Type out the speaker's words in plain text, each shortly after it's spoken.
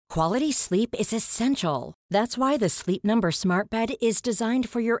Quality sleep is essential. That's why the Sleep Number Smart Bed is designed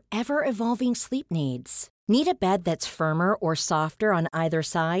for your ever-evolving sleep needs. Need a bed that's firmer or softer on either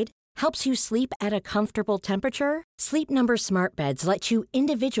side? Helps you sleep at a comfortable temperature? Sleep Number Smart Beds let you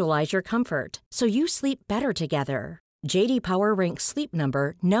individualize your comfort, so you sleep better together. J.D. Power ranks Sleep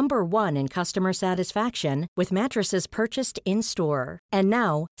Number number 1 in customer satisfaction with mattresses purchased in-store. And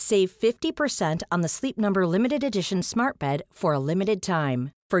now, save 50% on the Sleep Number Limited Edition Smart Bed for a limited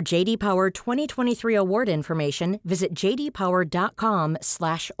time. For J.D. Power 2023 award information, visit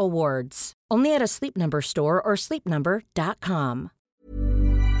jdpower.com/awards. Only at a Sleep Number store or sleepnumber.com.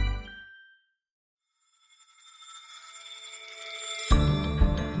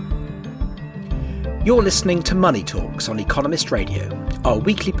 You're listening to Money Talks on Economist Radio, our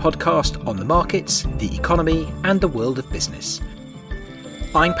weekly podcast on the markets, the economy, and the world of business.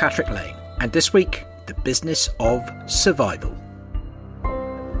 I'm Patrick Lane, and this week, the business of survival.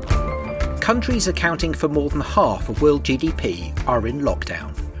 Countries accounting for more than half of world GDP are in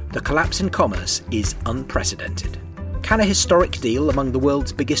lockdown. The collapse in commerce is unprecedented. Can a historic deal among the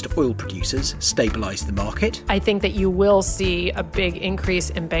world's biggest oil producers stabilise the market? I think that you will see a big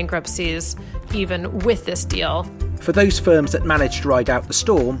increase in bankruptcies even with this deal. For those firms that managed to ride out the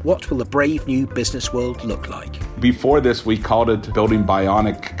storm, what will the brave new business world look like? Before this, we called it building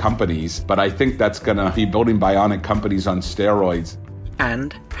bionic companies, but I think that's going to be building bionic companies on steroids.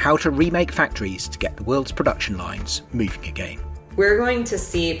 And how to remake factories to get the world's production lines moving again. We're going to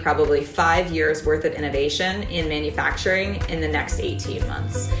see probably 5 years worth of innovation in manufacturing in the next 18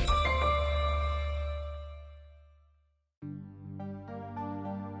 months.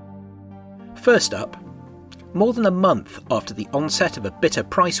 First up, more than a month after the onset of a bitter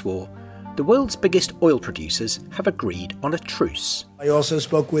price war, the world's biggest oil producers have agreed on a truce. I also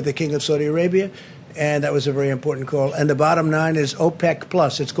spoke with the King of Saudi Arabia, and that was a very important call. And the bottom line is OPEC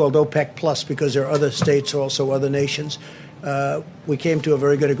Plus. It's called OPEC Plus because there are other states, also other nations. We came to a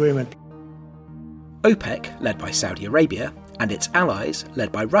very good agreement. OPEC, led by Saudi Arabia, and its allies,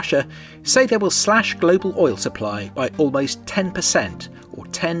 led by Russia, say they will slash global oil supply by almost 10%, or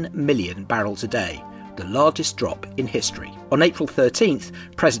 10 million barrels a day, the largest drop in history. On April 13th,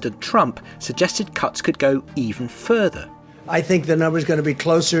 President Trump suggested cuts could go even further. I think the number is going to be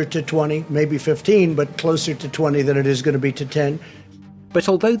closer to 20, maybe 15, but closer to 20 than it is going to be to 10. But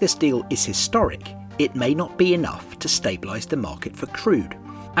although this deal is historic, it may not be enough to stabilise the market for crude.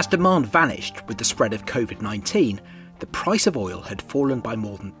 As demand vanished with the spread of COVID-19, the price of oil had fallen by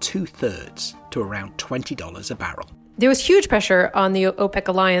more than 2/3 to around $20 a barrel. There was huge pressure on the OPEC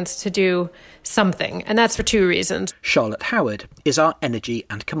alliance to do something, and that's for two reasons. Charlotte Howard is our energy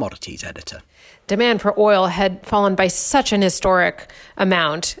and commodities editor. Demand for oil had fallen by such an historic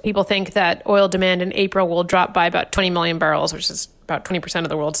amount. People think that oil demand in April will drop by about 20 million barrels, which is about 20% of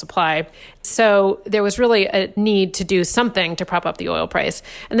the world's supply. So there was really a need to do something to prop up the oil price.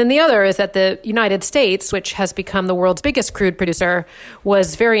 And then the other is that the United States, which has become the world's biggest crude producer,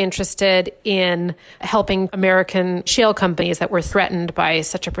 was very interested in helping American shale companies that were threatened by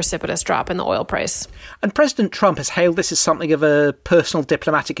such a precipitous drop in the oil price. And President Trump has hailed this as something of a personal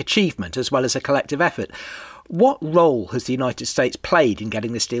diplomatic achievement as well as a collective effort. What role has the United States played in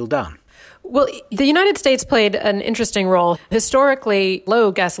getting this deal done? Well, the United States played an interesting role. Historically,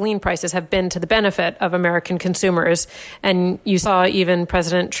 low gasoline prices have been to the benefit of American consumers. And you saw even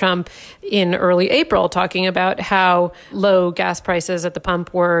President Trump in early April talking about how low gas prices at the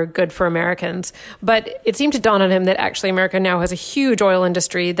pump were good for Americans. But it seemed to dawn on him that actually America now has a huge oil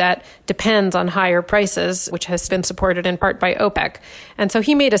industry that depends on higher prices, which has been supported in part by OPEC. And so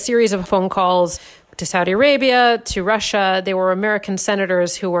he made a series of phone calls to Saudi Arabia, to Russia. There were American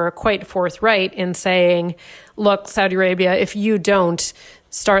senators who were quite forthright in saying, look, Saudi Arabia, if you don't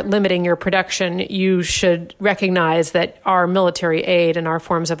start limiting your production, you should recognize that our military aid and our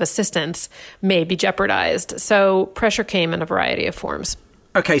forms of assistance may be jeopardized. So pressure came in a variety of forms.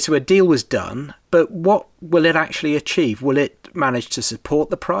 Okay, so a deal was done, but what will it actually achieve? Will it manage to support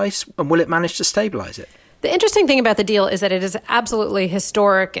the price, and will it manage to stabilise it? The interesting thing about the deal is that it is absolutely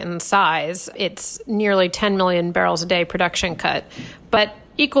historic in size. It's nearly 10 million barrels a day production cut. But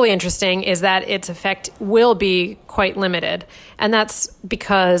equally interesting is that its effect will be quite limited. And that's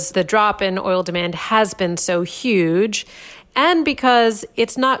because the drop in oil demand has been so huge, and because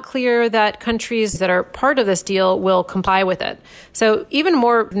it's not clear that countries that are part of this deal will comply with it. So even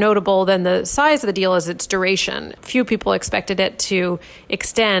more notable than the size of the deal is its duration. Few people expected it to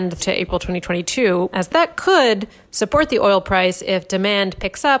extend to April 2022, as that could support the oil price if demand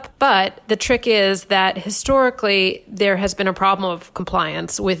picks up. But the trick is that historically there has been a problem of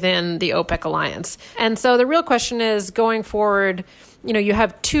compliance within the OPEC alliance. And so the real question is, going forward, you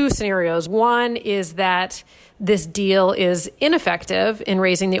have two scenarios. One is that this deal is ineffective in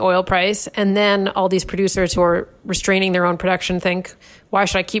raising the oil price, and then all these producers who are restraining their own production think, why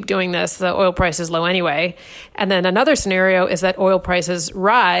should I keep doing this? The oil price is low anyway. And then another scenario is that oil prices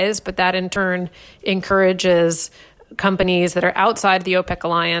rise, but that in turn encourages companies that are outside the OPEC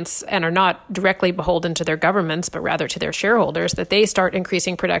alliance and are not directly beholden to their governments, but rather to their shareholders, that they start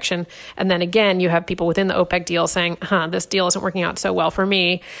increasing production. And then again, you have people within the OPEC deal saying, this deal isn't working out so well for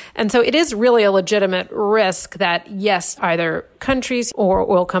me. And so it is really a legitimate risk that, yes, either countries or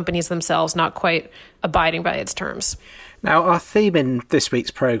oil companies themselves not quite abiding by its terms. Now, our theme in this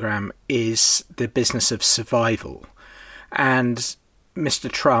week's programme is the business of survival. And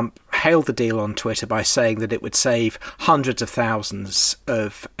Mr. Trump hailed the deal on Twitter by saying that it would save hundreds of thousands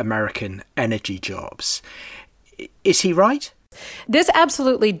of American energy jobs. Is he right? This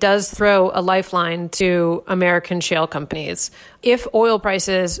absolutely does throw a lifeline to American shale companies. If oil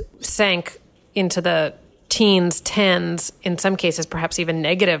prices sank into the teens, tens, in some cases perhaps even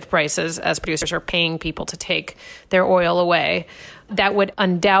negative prices as producers are paying people to take their oil away, that would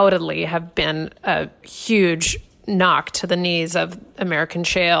undoubtedly have been a huge knock to the knees of American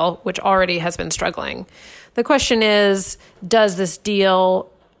shale, which already has been struggling. The question is, does this deal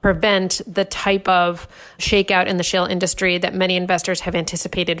prevent the type of shakeout in the shale industry that many investors have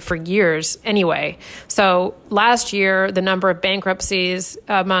anticipated for years anyway? So last year, the number of bankruptcies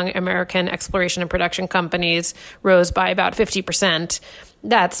among American exploration and production companies rose by about 50%.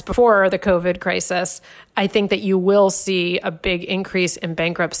 That's before the COVID crisis. I think that you will see a big increase in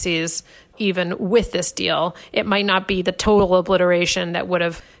bankruptcies even with this deal. It might not be the total obliteration that would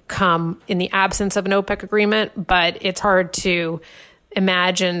have come in the absence of an OPEC agreement, but it's hard to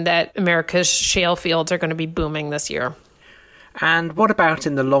imagine that America's shale fields are going to be booming this year. And what about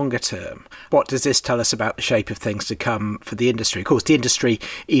in the longer term? What does this tell us about the shape of things to come for the industry? Of course, the industry,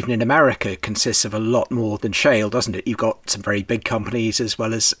 even in America, consists of a lot more than shale, doesn't it? You've got some very big companies as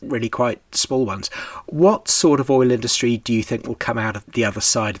well as really quite small ones. What sort of oil industry do you think will come out of the other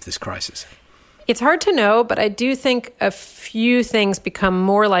side of this crisis? It's hard to know, but I do think a few things become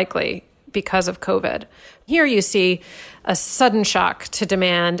more likely because of COVID. Here you see a sudden shock to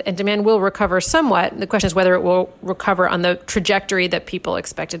demand, and demand will recover somewhat. The question is whether it will recover on the trajectory that people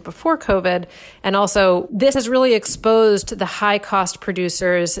expected before COVID. And also, this has really exposed the high-cost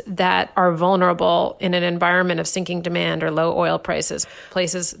producers that are vulnerable in an environment of sinking demand or low oil prices.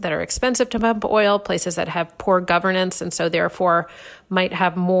 Places that are expensive to pump oil, places that have poor governance, and so therefore might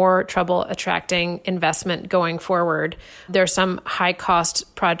have more trouble attracting investment going forward. There are some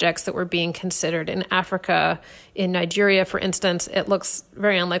high-cost projects that were being considered in Africa. In Nigeria, for instance, it looks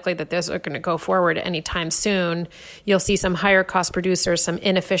very unlikely that those are going to go forward anytime soon. You'll see some higher cost producers, some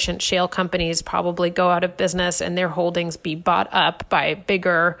inefficient shale companies probably go out of business and their holdings be bought up by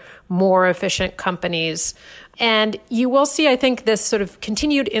bigger, more efficient companies. And you will see, I think, this sort of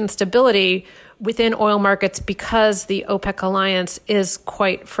continued instability within oil markets because the OPEC alliance is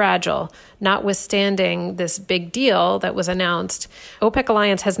quite fragile. Notwithstanding this big deal that was announced, OPEC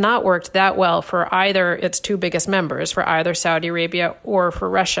alliance has not worked that well for either its two biggest members, for either Saudi Arabia or for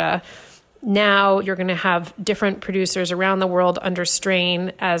Russia. Now you're going to have different producers around the world under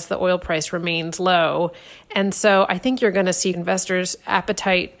strain as the oil price remains low. And so I think you're going to see investors'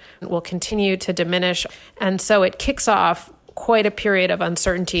 appetite will continue to diminish. And so it kicks off quite a period of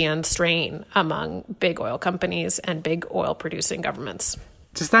uncertainty and strain among big oil companies and big oil producing governments.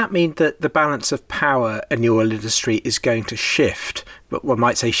 Does that mean that the balance of power in the oil industry is going to shift, but one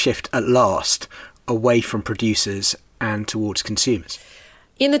might say shift at last, away from producers and towards consumers?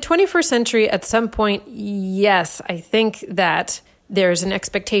 In the 21st century, at some point, yes, I think that there's an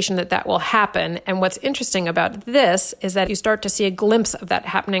expectation that that will happen. And what's interesting about this is that you start to see a glimpse of that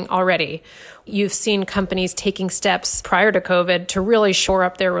happening already. You've seen companies taking steps prior to COVID to really shore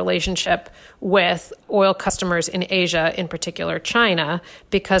up their relationship with oil customers in Asia, in particular China,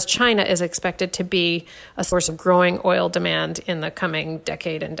 because China is expected to be a source of growing oil demand in the coming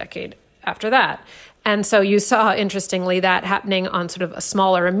decade and decade after that. And so you saw, interestingly, that happening on sort of a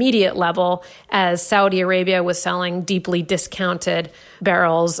smaller immediate level as Saudi Arabia was selling deeply discounted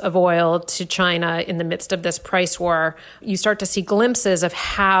barrels of oil to China in the midst of this price war. You start to see glimpses of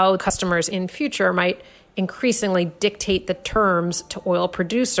how customers in future might increasingly dictate the terms to oil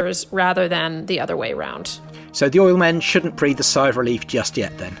producers rather than the other way around. So the oil men shouldn't breathe a sigh of relief just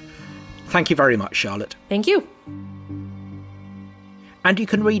yet then. Thank you very much, Charlotte. Thank you. And you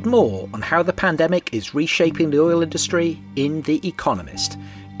can read more on how the pandemic is reshaping the oil industry in The Economist.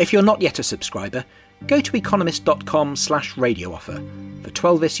 If you're not yet a subscriber, go to economist.com/radio offer for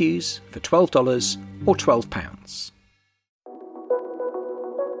 12 issues for $12 or £12.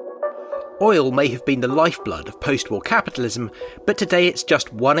 Oil may have been the lifeblood of post-war capitalism, but today it's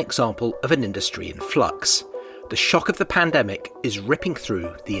just one example of an industry in flux. The shock of the pandemic is ripping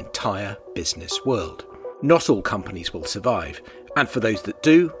through the entire business world. Not all companies will survive, and for those that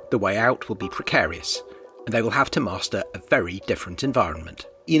do, the way out will be precarious, and they will have to master a very different environment.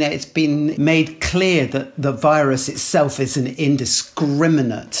 You know, it's been made clear that the virus itself is an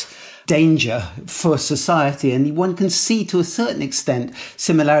indiscriminate danger for society, and one can see to a certain extent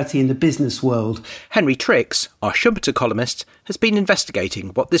similarity in the business world. Henry Trix, our Schumpeter columnist, has been investigating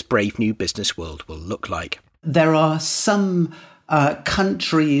what this brave new business world will look like. There are some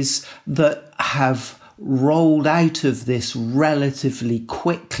countries that have rolled out of this relatively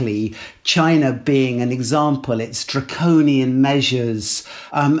quickly. China being an example, its draconian measures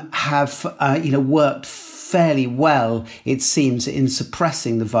have worked fairly well, it seems, in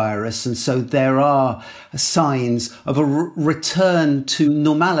suppressing the virus. And so there are signs of a return to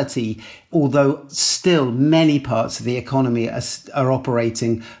normality, although still many parts of the economy are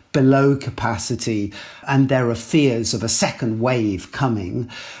operating below capacity, and there are fears of a second wave coming.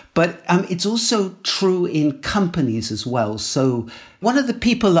 But it's also true in companies as well. So one of the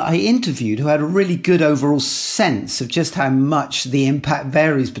people that I interviewed who had a really good overall sense of just how much the impact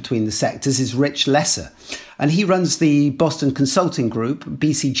varies between the sectors is Rich Lesser. And he runs the Boston Consulting Group,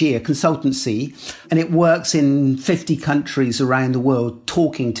 BCG, a consultancy, and it works in 50 countries around the world,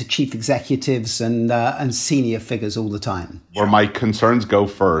 talking to chief executives and senior figures all the time. Where my concerns go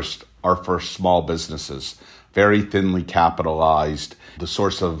first are for small businesses, very thinly capitalized, the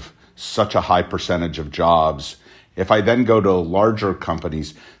source of such a high percentage of jobs. If I then go to larger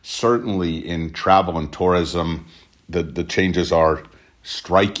companies, certainly in travel and tourism, the changes are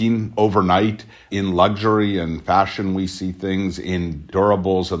striking overnight. In luxury and fashion, we see things in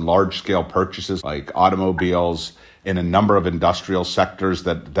durables and large-scale purchases like automobiles, in a number of industrial sectors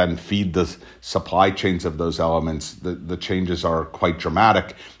that then feed the supply chains of those elements. The changes are quite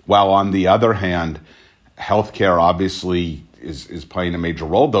dramatic. While on the other hand, healthcare obviously is playing a major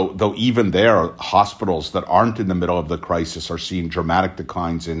role, though even there, hospitals that aren't in the middle of the crisis are seeing dramatic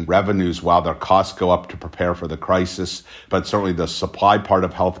declines in revenues while their costs go up to prepare for the crisis. But certainly the supply part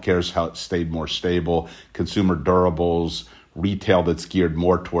of healthcare has stayed more stable. Consumer durables, retail that's geared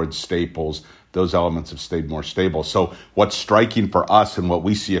more towards staples, those elements have stayed more stable. So what's striking for us and what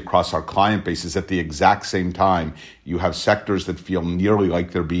we see across our client base is at the exact same time, you have sectors that feel nearly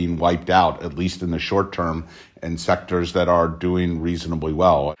like they're being wiped out, at least in the short term, and sectors that are doing reasonably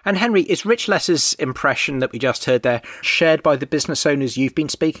well. And Henry, is Rich Lesser's impression that we just heard there shared by the business owners you've been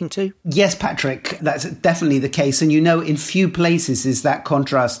speaking to? Yes, Patrick, that's definitely the case. And in few places is that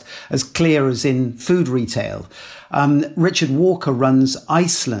contrast as clear as in food retail. Richard Walker runs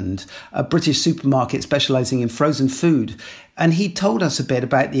Iceland, a British supermarket specialising in frozen food. And he told us a bit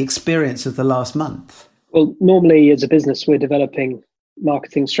about the experience of the last month. Well, normally as a business, we're developing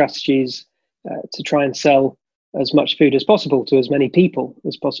marketing strategies to try and sell as much food as possible to as many people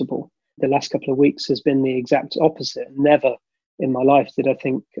as possible. The last couple of weeks has been the exact opposite. Never in my life did I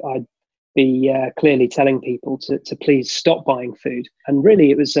think I'd be clearly telling people to please stop buying food. And really,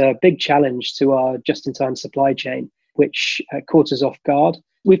 it was a big challenge to our just-in-time supply chain, which caught us off guard.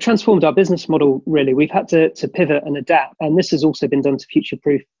 We've transformed our business model, really. We've had to pivot and adapt. And this has also been done to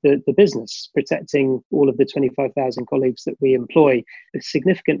future-proof the business, protecting all of the 25,000 colleagues that we employ. A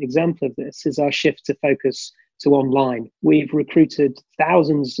significant example of this is our shift to focus to online. We've recruited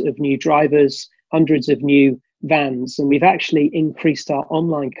thousands of new drivers, hundreds of new vans, and we've actually increased our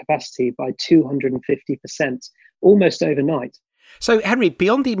online capacity by 250%, almost overnight. So, Henry,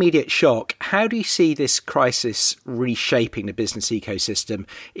 beyond the immediate shock, how do you see this crisis reshaping the business ecosystem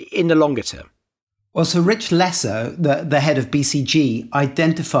in the longer term? Well, so Rich Lesser, the head of BCG,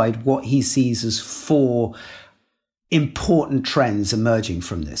 identified what he sees as 4 important trends emerging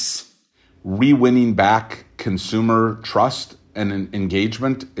from this. Re-winning back consumer trust and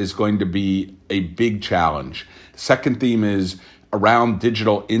engagement is going to be a big challenge. Second theme is around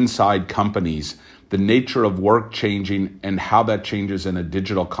digital inside companies, the nature of work changing and how that changes in a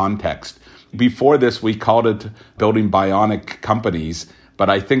digital context. Before this, we called it building bionic companies, but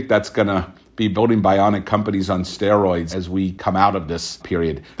I think that's going to be building bionic companies on steroids as we come out of this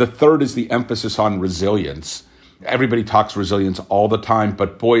period. The third is the emphasis on resilience. Everybody talks resilience all the time,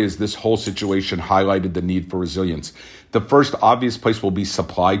 but boy, is this whole situation highlighted the need for resilience. The first obvious place will be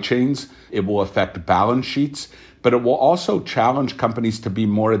supply chains. It will affect balance sheets, but it will also challenge companies to be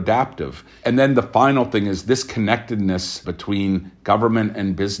more adaptive. And then the final thing is this connectedness between government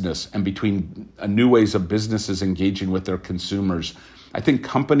and business and between new ways of businesses engaging with their consumers. I think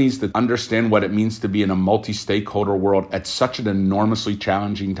companies that understand what it means to be in a multi-stakeholder world at such an enormously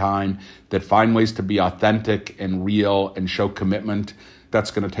challenging time, that find ways to be authentic and real and show commitment,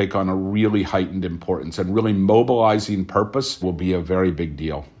 that's going to take on a really heightened importance, and really mobilizing purpose will be a very big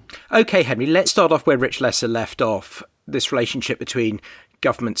deal. Okay, Henry, let's start off where Rich Lesser left off, this relationship between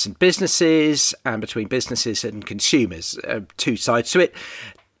governments and businesses and between businesses and consumers, two sides to it.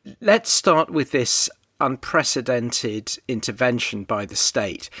 Let's start with this unprecedented intervention by the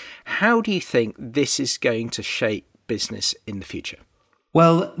state. How do you think this is going to shape business in the future?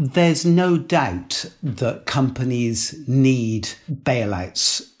 Well, there's no doubt that companies need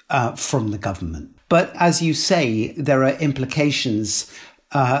bailouts from the government. But as you say, there are implications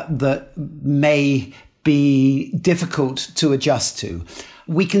that may be difficult to adjust to.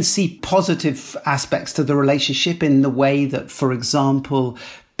 We can see positive aspects to the relationship in the way that, for example,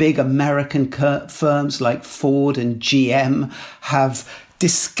 big American firms like Ford and GM have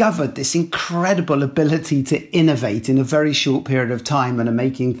discovered this incredible ability to innovate in a very short period of time and are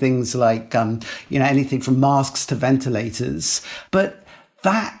making things like, anything from masks to ventilators. But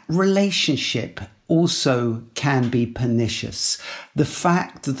that relationship also can be pernicious. The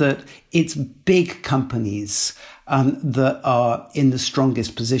fact that it's big companies that are in the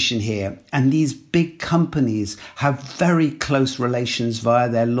strongest position here, and these big companies have very close relations via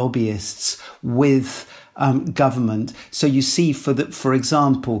their lobbyists with government. So you see, for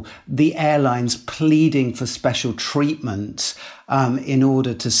example, the airlines pleading for special treatment in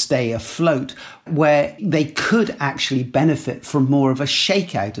order to stay afloat, where they could actually benefit from more of a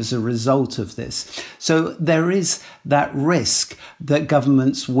shakeout as a result of this. So there is that risk that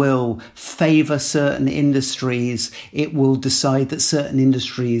governments will favour certain industries. It will decide that certain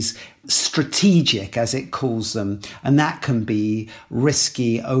industries strategic, as it calls them, and that can be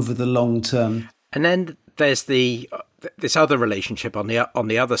risky over the long term. And then there's this other relationship on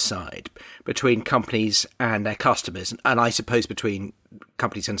the other side between companies and their customers, and I suppose between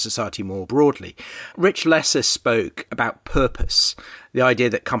companies and society more broadly. Rich Lesser spoke about purpose, the idea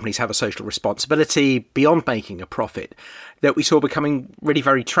that companies have a social responsibility beyond making a profit, that we saw becoming really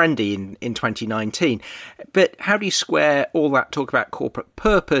very trendy in 2019. But how do you square all that talk about corporate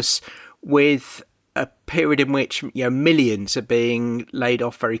purpose with a period in which millions are being laid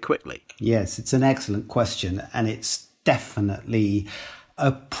off very quickly? Yes, it's an excellent question, and it's definitely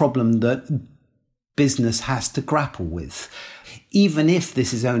a problem that business has to grapple with. Even if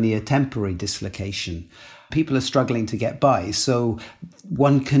this is only a temporary dislocation, people are struggling to get by. So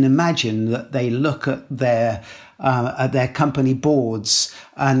one can imagine that they look at their company boards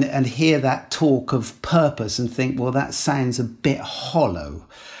and hear that talk of purpose and think, well, that sounds a bit hollow.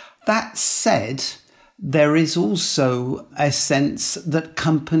 That said, there is also a sense that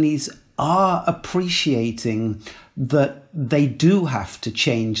companies are appreciating that they do have to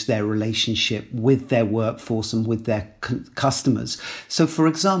change their relationship with their workforce and with their customers. So, for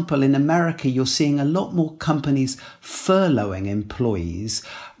example, in America, you're seeing a lot more companies furloughing employees,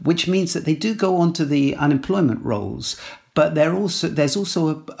 which means that they do go onto the unemployment rolls. But there's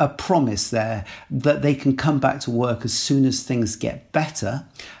also a promise there that they can come back to work as soon as things get better.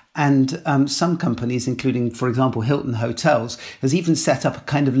 And some companies, including, for example, Hilton Hotels, has even set up a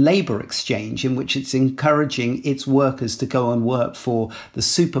kind of labour exchange in which it's encouraging its workers to go and work for the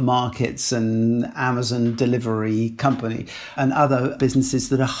supermarkets and Amazon delivery company and other businesses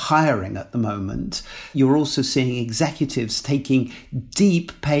that are hiring at the moment. You're also seeing executives taking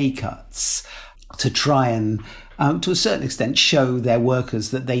deep pay cuts to try and to a certain extent, show their workers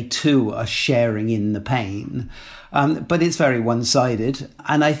that they too are sharing in the pain. But it's very one-sided.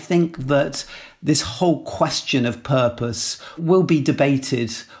 And I think that this whole question of purpose will be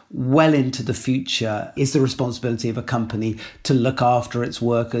debated well into the future. Is the responsibility of a company to look after its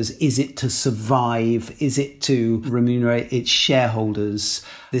workers? Is it to survive? Is it to remunerate its shareholders?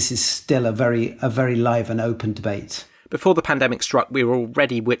 This is still a very live and open debate. Before the pandemic struck, we were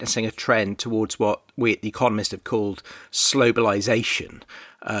already witnessing a trend towards what we at The Economist have called slowbalization,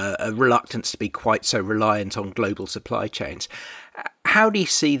 a reluctance to be quite so reliant on global supply chains. How do you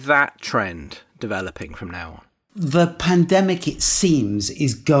see that trend developing from now on? The pandemic, it seems,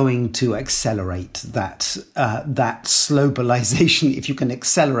 is going to accelerate that slowbalization, if you can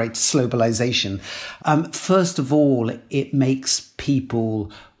accelerate slowbalization. First of all, it makes people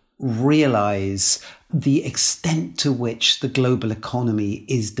realize the extent to which the global economy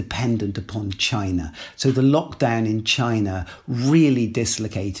is dependent upon China. So the lockdown in China really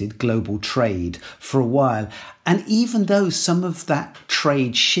dislocated global trade for a while. And even though some of that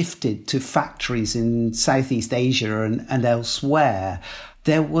trade shifted to factories in Southeast Asia and elsewhere,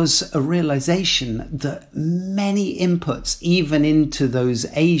 there was a realization that many inputs, even into those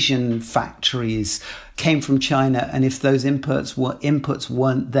Asian factories, came from China. And if those inputs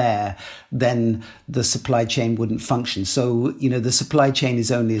weren't there, then the supply chain wouldn't function. So, the supply chain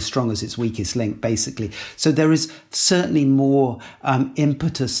is only as strong as its weakest link, basically. So there is certainly more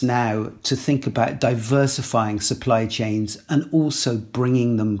impetus now to think about diversifying supply chains and also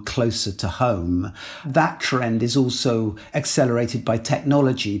bringing them closer to home. That trend is also accelerated by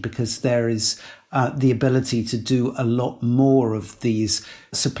technology, because there is the ability to do a lot more of these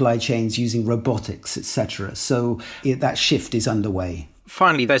supply chains using robotics, etc. So that shift is underway.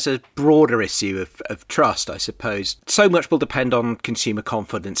 Finally, there's a broader issue of trust, I suppose. So much will depend on consumer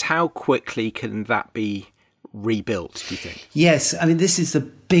confidence. How quickly can that be rebuilt, do you think? Yes, I mean, this is the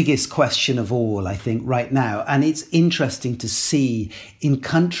biggest question of all, I think, right now. And it's interesting to see in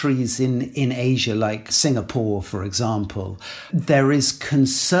countries in Asia, like Singapore, for example, there is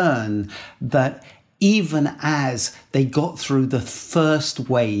concern that even as they got through the first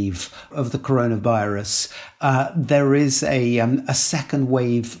wave of the coronavirus, there is a second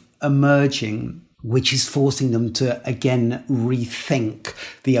wave emerging, which is forcing them to, again, rethink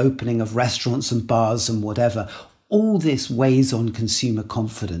the opening of restaurants and bars and whatever. All this weighs on consumer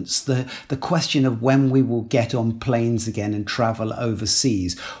confidence. The question of when we will get on planes again and travel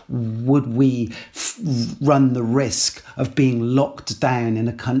overseas, would we run the risk of being locked down in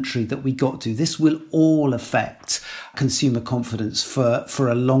a country that we got to? This will all affect consumer confidence for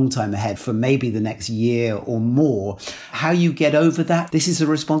a long time ahead, for maybe the next year or more. How you get over that, this is a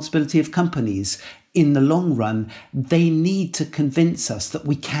responsibility of companies. In the long run, they need to convince us that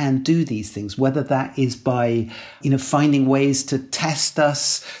we can do these things, whether that is by, finding ways to test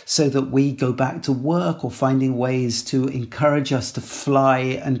us so that we go back to work, or finding ways to encourage us to fly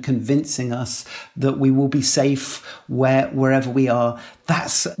and convincing us that we will be safe wherever we are.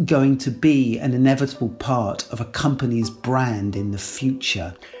 That's going to be an inevitable part of a company's brand in the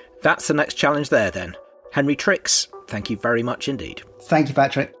future. That's the next challenge there, then. Henry Tricks, thank you very much indeed. Thank you,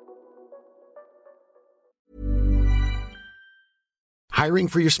 Patrick. Hiring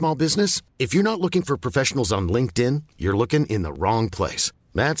for your small business? If you're not looking for professionals on LinkedIn, you're looking in the wrong place.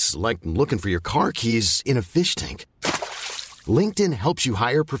 That's like looking for your car keys in a fish tank. LinkedIn helps you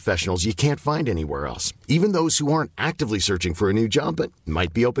hire professionals you can't find anywhere else, even those who aren't actively searching for a new job but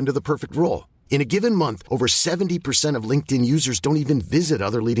might be open to the perfect role. In a given month, over 70% of LinkedIn users don't even visit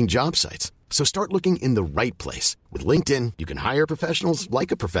other leading job sites. So start looking in the right place. With LinkedIn, you can hire professionals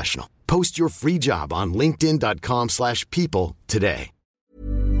like a professional. Post your free job on linkedin.com/people today.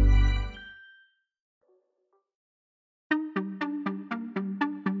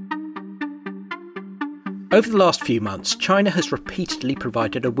 Over the last few months, China has repeatedly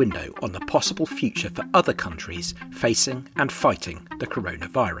provided a window on the possible future for other countries facing and fighting the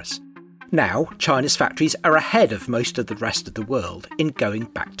coronavirus. Now, China's factories are ahead of most of the rest of the world in going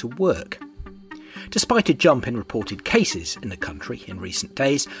back to work. Despite a jump in reported cases in the country in recent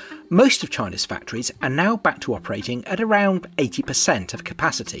days, most of China's factories are now back to operating at around 80% of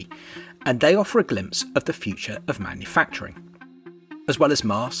capacity, and they offer a glimpse of the future of manufacturing. As well as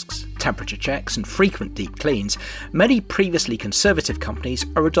masks, temperature checks and frequent deep cleans, many previously conservative companies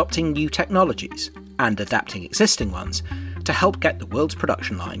are adopting new technologies and adapting existing ones to help get the world's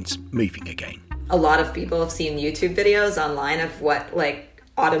production lines moving again. A lot of people have seen YouTube videos online of what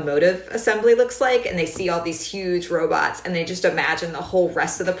automotive assembly looks like, and they see all these huge robots and they just imagine the whole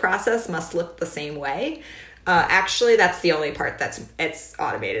rest of the process must look the same way. Actually, that's the only part it's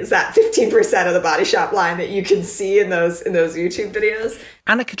automated, is that 15% of the body shop line that you can see in those YouTube videos.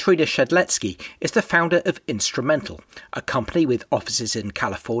 Anna-Katrina Shedletsky is the founder of Instrumental, a company with offices in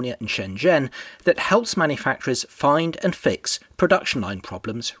California and Shenzhen that helps manufacturers find and fix production line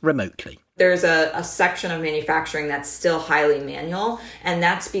problems remotely. There's a section of manufacturing that's still highly manual, and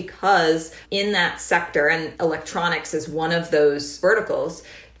that's because in that sector, and electronics is one of those verticals,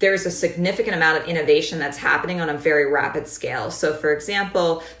 there's a significant amount of innovation that's happening on a very rapid scale. So for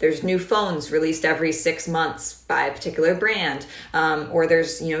example, there's new phones released every 6 months by a particular brand, or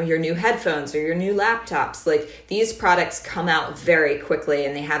there's your new headphones or your new laptops. Like, these products come out very quickly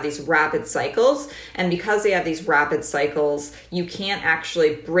and they have these rapid cycles. And because they have these rapid cycles, you can't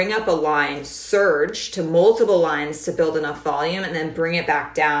actually bring up a line, surge to multiple lines to build enough volume, and then bring it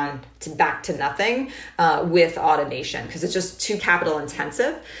back down back to nothing with automation, because it's just too capital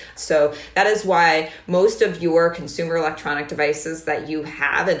intensive. So that is why most of your consumer electronic devices that you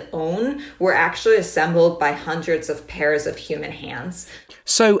have and own were actually assembled by hundreds of pairs of human hands.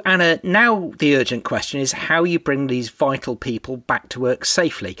 So Anna, now the urgent question is how you bring these vital people back to work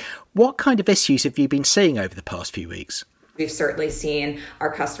safely. What kind of issues have you been seeing over the past few weeks? We've certainly seen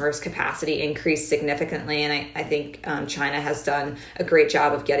our customers' capacity increase significantly, and I think China has done a great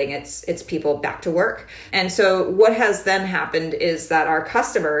job of getting its people back to work. And so what has then happened is that our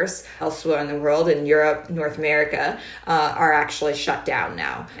customers elsewhere in the world, in Europe, North America, are actually shut down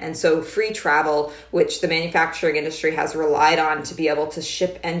now. And so free travel, which the manufacturing industry has relied on to be able to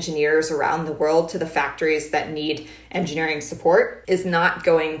ship engineers around the world to the factories that need engineering support, is not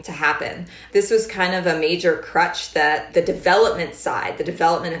going to happen. This was kind of a major crutch that the development side, the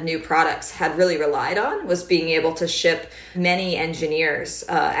development of new products, had really relied on, was being able to ship many engineers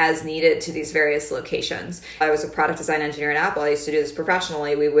as needed to these various locations. I was a product design engineer at Apple. I used to do this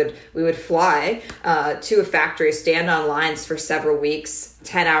professionally. We would fly to a factory, stand on lines for several weeks,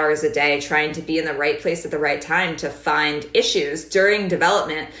 10 hours a day, trying to be in the right place at the right time to find issues during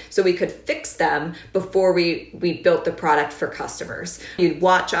development so we could fix them before we built the product for customers. You'd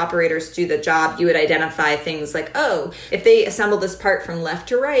watch operators do the job. You would identify things like, oh, if they assemble this part from left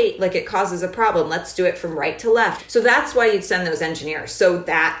to right, like it causes a problem, let's do it from right to left. So that's why you'd send those engineers. So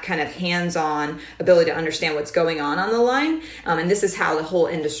that kind of hands-on ability to understand what's going on the line. And this is how the whole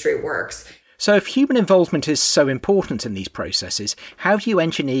industry works. So if human involvement is so important in these processes, how do you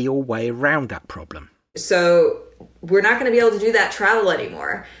engineer your way around that problem? So we're not going to be able to do that travel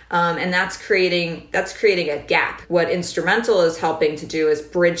anymore. And that's creating a gap. What Instrumental is helping to do is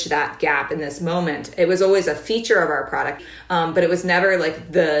bridge that gap in this moment. It was always a feature of our product, but it was never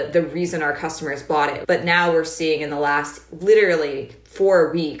like the reason our customers bought it. But now we're seeing in the last literally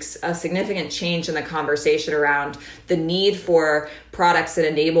 4 weeks, a significant change in the conversation around the need for products that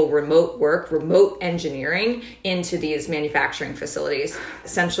enable remote work, remote engineering into these manufacturing facilities.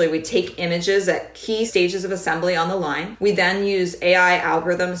 Essentially, we take images at key stages of assembly on the line. We then use AI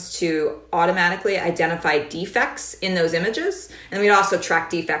algorithms to automatically identify defects in those images. And we'd also track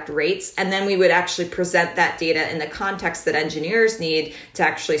defect rates. And then we would actually present that data in the context that engineers need to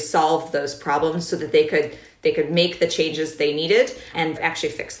actually solve those problems so that they could make the changes they needed and actually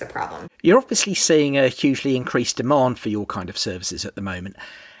fix the problem. You're obviously seeing a hugely increased demand for your kind of services at the moment.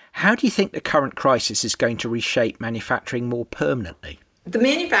 How do you think the current crisis is going to reshape manufacturing more permanently? The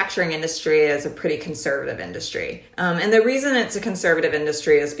manufacturing industry is a pretty conservative industry. And the reason it's a conservative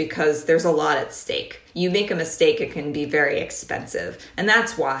industry is because there's a lot at stake. You make a mistake, it can be very expensive. And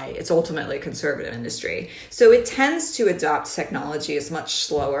that's why it's ultimately a conservative industry. So it tends to adopt technology as much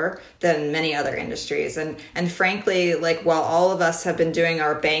slower than many other industries. And frankly, like while all of us have been doing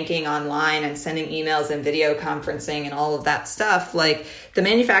our banking online and sending emails and video conferencing and all of that stuff, like the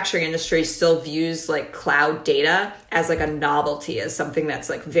manufacturing industry still views like cloud data as like a novelty, as something that's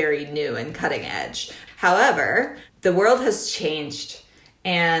like very new and cutting edge. However, the world has changed.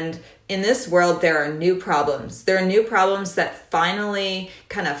 And in this world, there are new problems. There are new problems that finally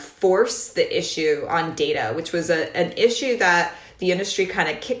kind of force the issue on data, which was an issue that the industry kind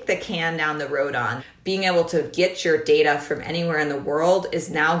of kicked the can down the road on. Being able to get your data from anywhere in the world is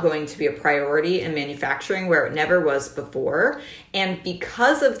now going to be a priority in manufacturing where it never was before. And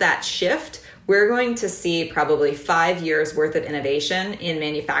because of that shift, we're going to see probably 5 years worth of innovation in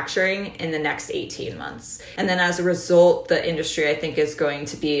manufacturing in the next 18 months. And then as a result, the industry, I think, is going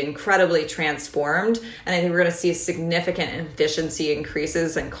to be incredibly transformed. And I think we're going to see significant efficiency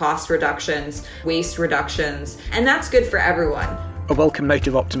increases and cost reductions, waste reductions. And that's good for everyone. A welcome note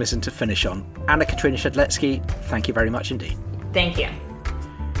of optimism to finish on. Anna-Katrina Siedlecki, thank you very much indeed. Thank you.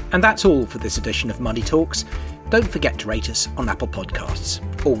 And that's all for this edition of Money Talks. Don't forget to rate us on Apple Podcasts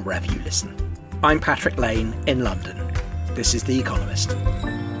or wherever you listen. I'm Patrick Lane in London. This is The Economist.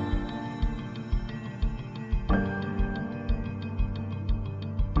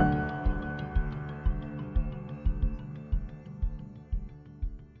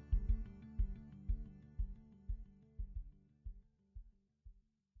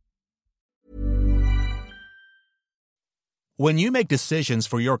 When you make decisions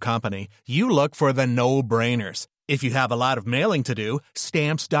for your company, you look for the no-brainers. If you have a lot of mailing to do,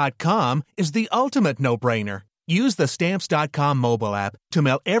 Stamps.com is the ultimate no-brainer. Use the Stamps.com mobile app to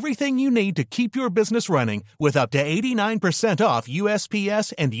mail everything you need to keep your business running with up to 89% off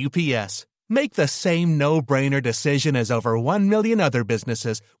USPS and UPS. Make the same no-brainer decision as over 1 million other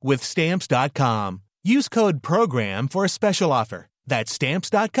businesses with Stamps.com. Use code PROGRAM for a special offer. That's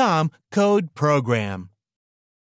Stamps.com, code PROGRAM.